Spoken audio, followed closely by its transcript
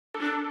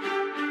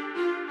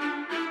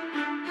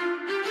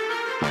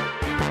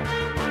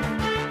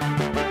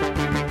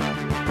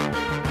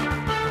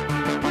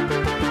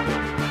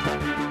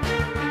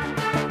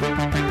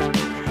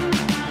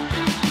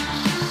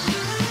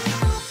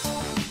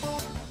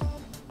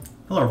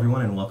Hello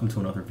everyone and welcome to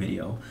another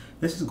video.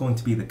 This is going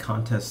to be the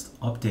contest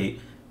update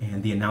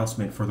and the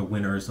announcement for the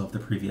winners of the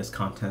previous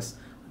contest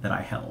that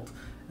I held.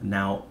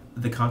 Now,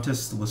 the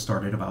contest was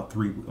started about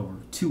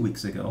 2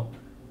 weeks ago,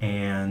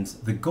 and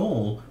the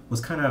goal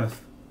was kind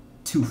of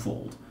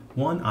twofold.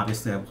 One,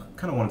 obviously, I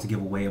kind of wanted to give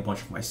away a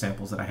bunch of my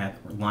samples that I had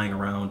that were lying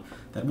around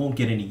that won't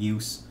get any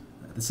use.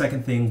 The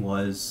second thing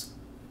was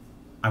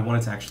I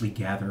wanted to actually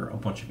gather a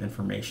bunch of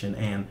information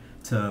and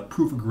to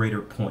prove a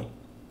greater point.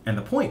 And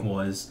the point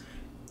was,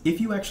 if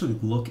you actually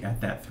look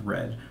at that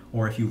thread,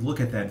 or if you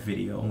look at that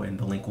video, and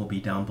the link will be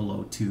down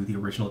below to the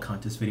original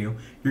contest video,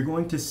 you're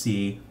going to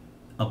see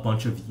a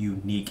bunch of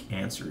unique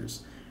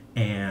answers.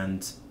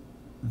 And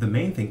the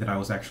main thing that I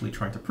was actually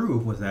trying to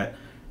prove was that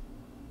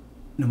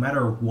no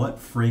matter what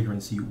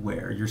fragrance you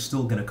wear, you're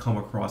still going to come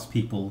across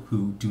people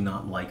who do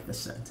not like the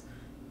scent.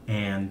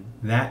 And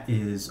that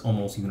is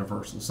almost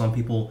universal. Some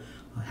people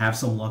have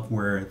some luck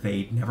where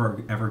they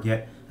never ever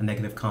get a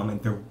negative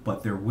comment,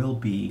 but there will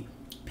be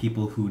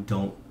people who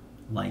don't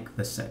like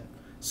the scent.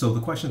 So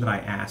the question that I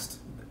asked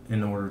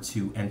in order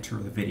to enter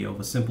the video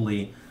was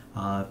simply,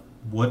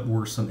 what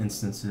were some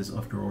instances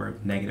of your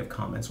negative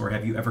comments, or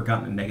have you ever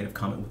gotten a negative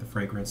comment with a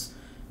fragrance?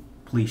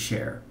 Please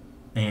share.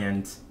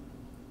 And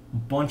a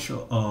bunch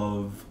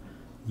of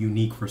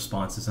unique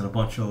responses and a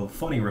bunch of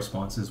funny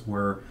responses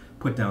were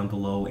put down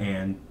below,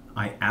 and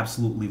I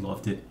absolutely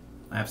loved it.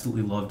 I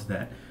absolutely loved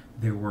that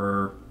there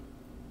were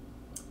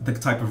the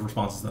type of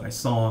responses that I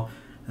saw,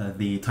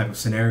 the type of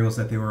scenarios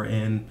that they were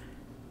in,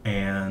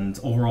 and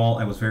overall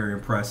I was very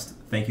impressed.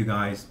 Thank you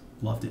guys,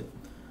 loved it.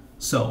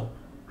 So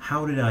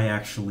how did I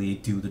actually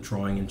do the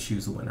drawing and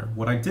choose the winner?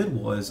 What I did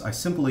was I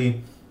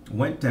simply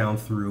went down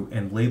through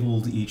and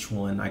labeled each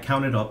one. I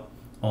counted up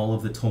all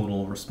of the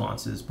total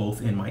responses,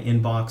 both in my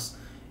inbox,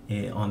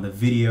 on the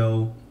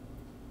video,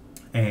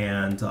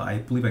 and I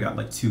believe I got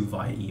like 2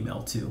 via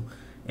email too.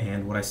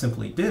 And what I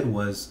simply did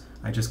was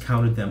I just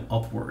counted them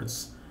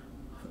upwards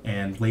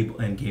and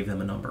gave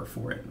them a number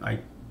for it. I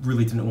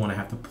really didn't want to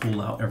have to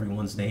pull out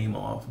everyone's name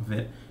off of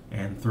it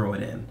and throw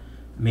it in.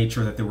 I made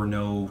sure that there were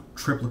no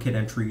triplicate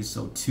entries,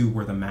 so 2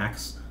 were the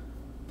max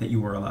that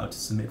you were allowed to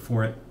submit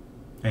for it,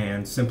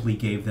 and simply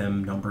gave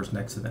them numbers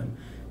next to them.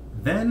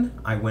 Then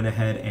I went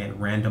ahead and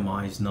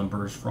randomized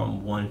numbers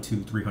from 1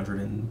 to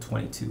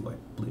 322, I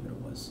believe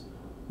it was.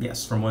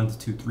 Yes, from 1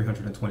 to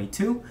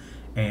 322,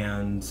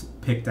 and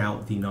picked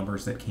out the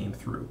numbers that came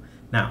through.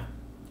 Now,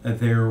 I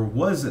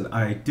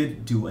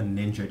did do a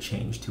ninja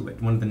change to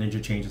it. One of the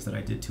ninja changes that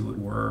I did to it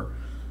were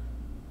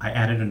I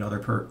added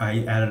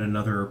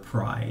another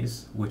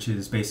prize, which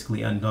is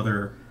basically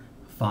another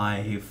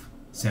 5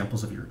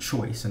 samples of your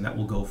choice, and that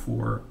will go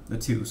for the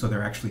 2. So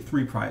there are actually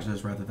 3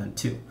 prizes rather than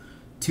 2.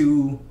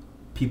 2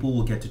 people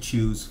will get to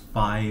choose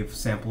 5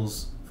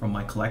 samples from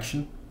my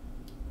collection,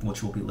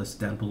 which will be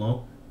listed down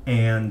below,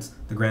 and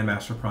the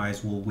Grandmaster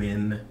prize will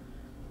win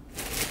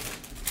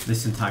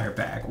this entire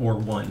bag, or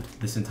won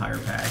this entire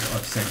bag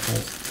of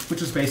samples,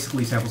 which is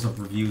basically samples of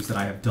reviews that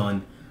I have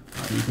done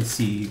that you can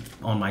see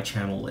on my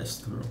channel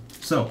list through.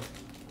 So,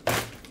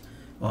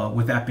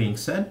 with that being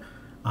said,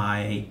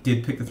 I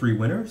did pick the 3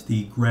 winners.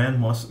 The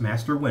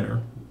Grandmaster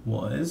winner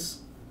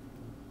was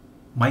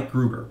Mike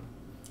Gruber.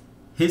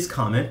 His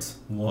comment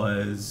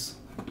was,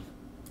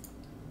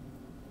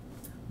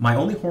 "My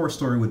only horror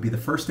story would be the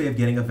first day of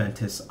getting a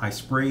Ventus. I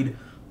sprayed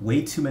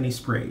way too many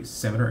sprays,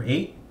 7 or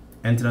 8.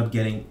 Ended up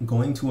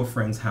going to a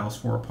friend's house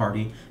for a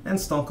party and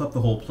stunk up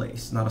the whole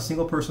place. Not a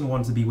single person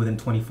wanted to be within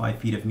 25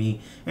 feet of me,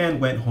 and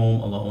went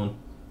home alone.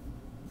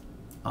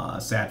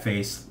 Sad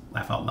face,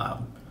 laugh out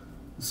loud."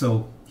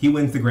 So he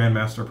wins the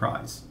Grandmaster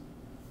prize,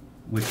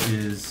 which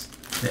is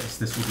this.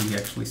 This will be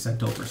actually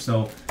sent over.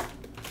 So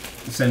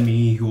send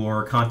me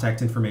your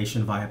contact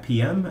information via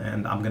PM,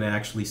 and I'm going to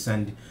actually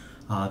send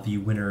the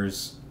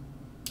winners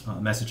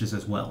messages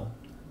as well.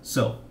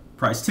 So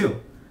prize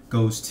 2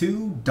 goes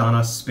to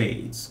Donna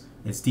Spades.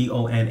 It's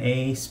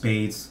D-O-N-A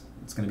Spades.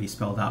 It's going to be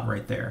spelled out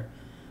right there.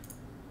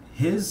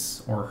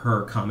 His or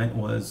her comment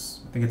was,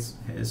 I think it's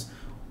his,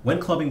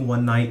 "Went clubbing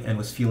one night and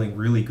was feeling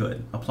really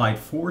good. Applied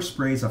 4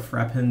 sprays of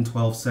Frappin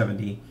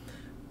 1270,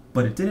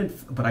 but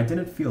I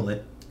didn't feel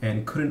it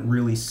and couldn't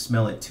really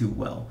smell it too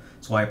well.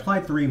 So I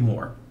applied 3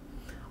 more.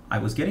 I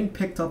was getting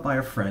picked up by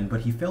a friend,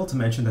 but he failed to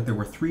mention that there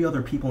were 3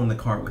 other people in the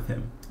car with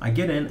him. I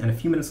get in, and a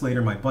few minutes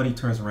later, my buddy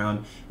turns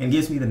around and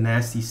gives me the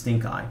nasty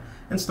stink eye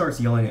and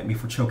starts yelling at me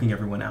for choking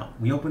everyone out.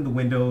 We opened the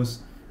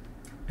windows,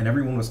 and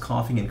everyone was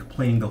coughing and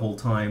complaining the whole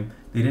time.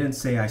 They didn't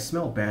say I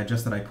smelled bad,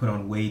 just that I put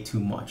on way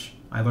too much.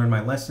 I learned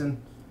my lesson.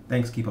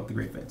 Thanks, keep up the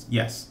great vids."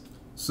 Yes.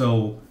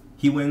 So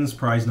he wins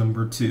prize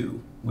number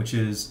 2, which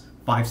is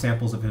 5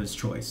 samples of his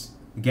choice.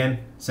 Again,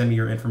 send me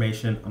your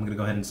information. I'm going to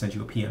go ahead and send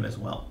you a PM as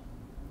well.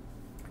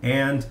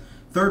 And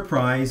 3rd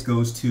prize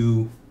goes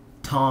to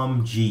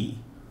Tom G,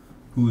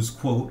 whose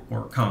quote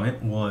or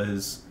comment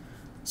was,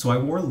 "So I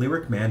wore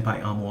Lyric Man by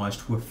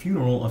Amouage to a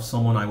funeral of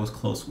someone I was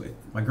close with.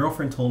 My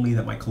girlfriend told me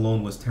that my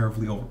cologne was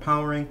terribly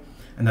overpowering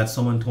and that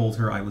someone told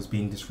her I was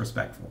being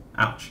disrespectful.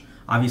 Ouch.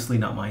 Obviously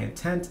not my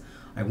intent.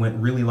 I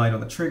went really light on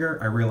the trigger.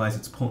 I realized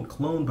it's potent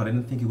cologne, but I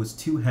didn't think it was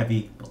too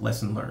heavy, but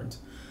lesson learned.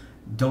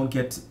 Don't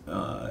get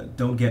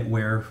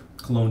wear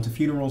cologne to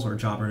funerals or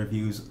job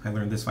interviews. I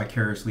learned this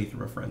vicariously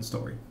through a friend's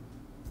story.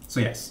 So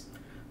yes,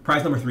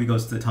 prize number 3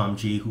 goes to Tom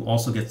G, who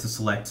also gets to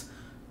select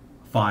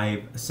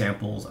 5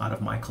 samples out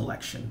of my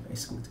collection,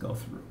 basically, to go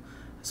through.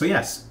 So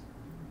yes,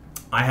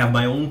 I have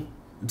my own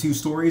 2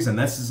 stories, and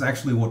this is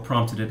actually what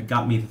prompted it. It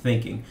got me to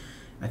thinking.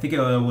 I think it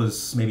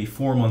was maybe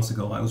 4 months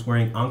ago. I was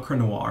wearing Encre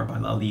Noire by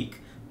Lalique.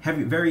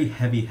 Heavy, very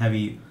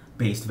heavy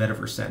based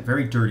vetiver scent,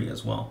 very dirty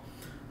as well.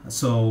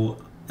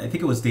 So I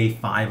think it was day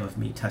 5 of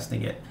me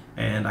testing it,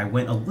 and I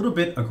went a little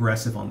bit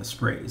aggressive on the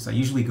sprays. I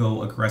usually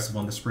go aggressive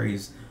on the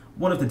sprays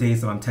one of the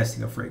days that I'm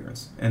testing a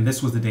fragrance, and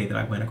this was the day that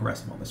I went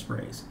aggressive on the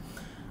sprays.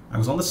 I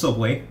was on the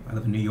subway. I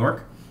live in New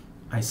York.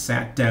 I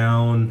sat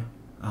down.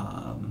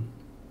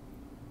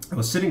 I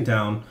was sitting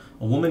down.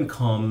 A woman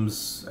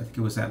comes, I think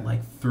it was at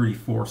like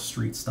 34th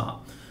Street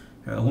stop.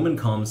 A woman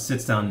comes,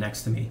 sits down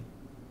next to me,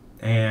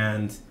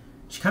 and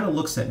she kind of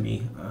looks at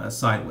me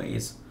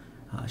sideways.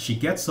 She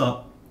gets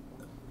up,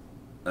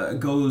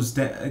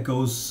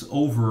 goes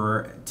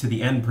over to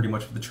the end pretty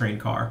much of the train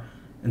car,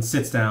 and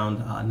sits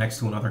down next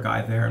to another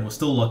guy there, and was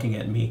still looking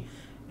at me.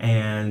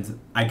 And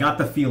I got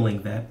the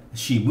feeling that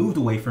she moved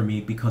away from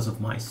me because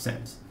of my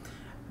scent.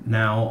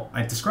 Now,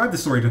 I described the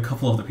story to a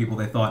couple other people.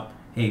 They thought,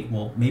 hey,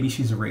 well, maybe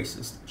she's a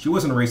racist. She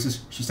wasn't a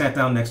racist. She sat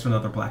down next to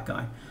another black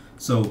guy.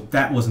 So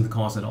that wasn't the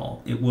cause at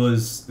all. It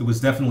was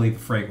definitely the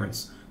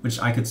fragrance, which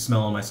I could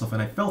smell on myself,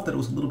 and I felt that it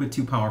was a little bit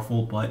too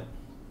powerful, but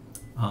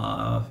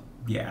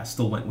yeah,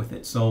 still went with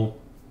it. So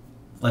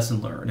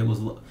lesson learned.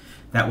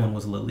 That one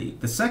was Lalique.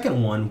 The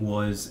second one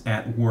was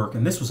at work,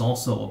 and this was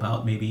also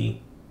about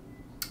maybe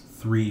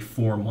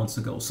 3-4 months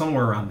ago,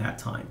 somewhere around that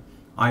time.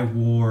 I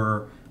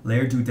wore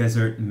L'air du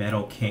Desert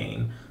Meadow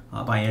Cane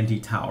by Andy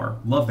Tower.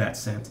 Love that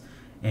scent.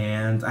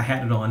 And I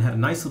had it on, had a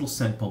nice little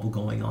scent bubble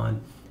going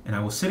on, and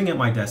I was sitting at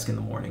my desk in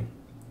the morning,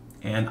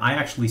 and I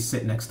actually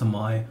sit next to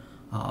my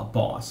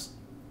boss,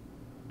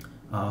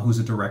 who's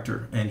a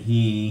director, and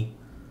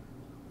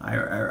I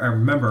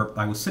remember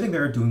I was sitting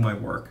there doing my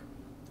work.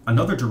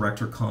 Another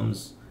director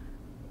comes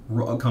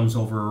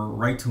over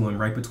right to him,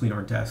 right between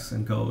our desks,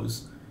 and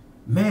goes,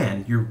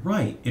 "Man, you're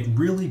right. It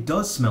really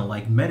does smell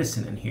like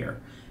medicine in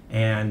here."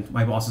 And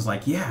my boss is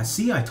like, "Yeah,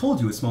 see, I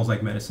told you it smells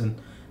like medicine."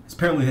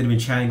 Apparently they'd been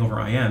chatting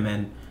over IM,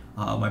 and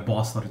my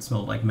boss thought it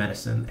smelled like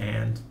medicine,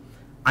 and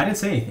I didn't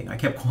say anything. I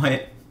kept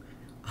quiet.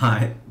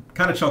 I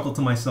kind of chuckled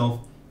to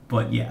myself,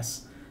 but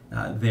yes,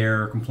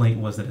 their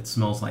complaint was that it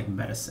smells like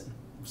medicine.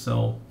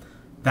 So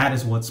that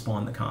is what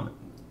spawned the comment,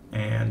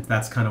 and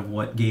that's kind of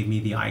what gave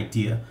me the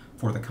idea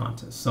for the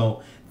contest.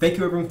 So thank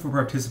you everyone for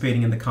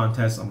participating in the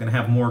contest. I'm going to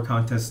have more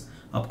contests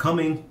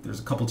upcoming. There's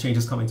a couple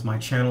changes coming to my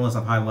channel, as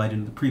I've highlighted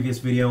in the previous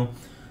video.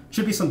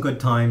 Should be some good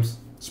times.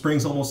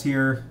 Spring's almost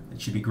here. It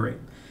should be great.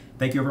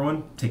 Thank you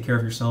everyone. Take care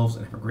of yourselves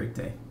and have a great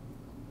day.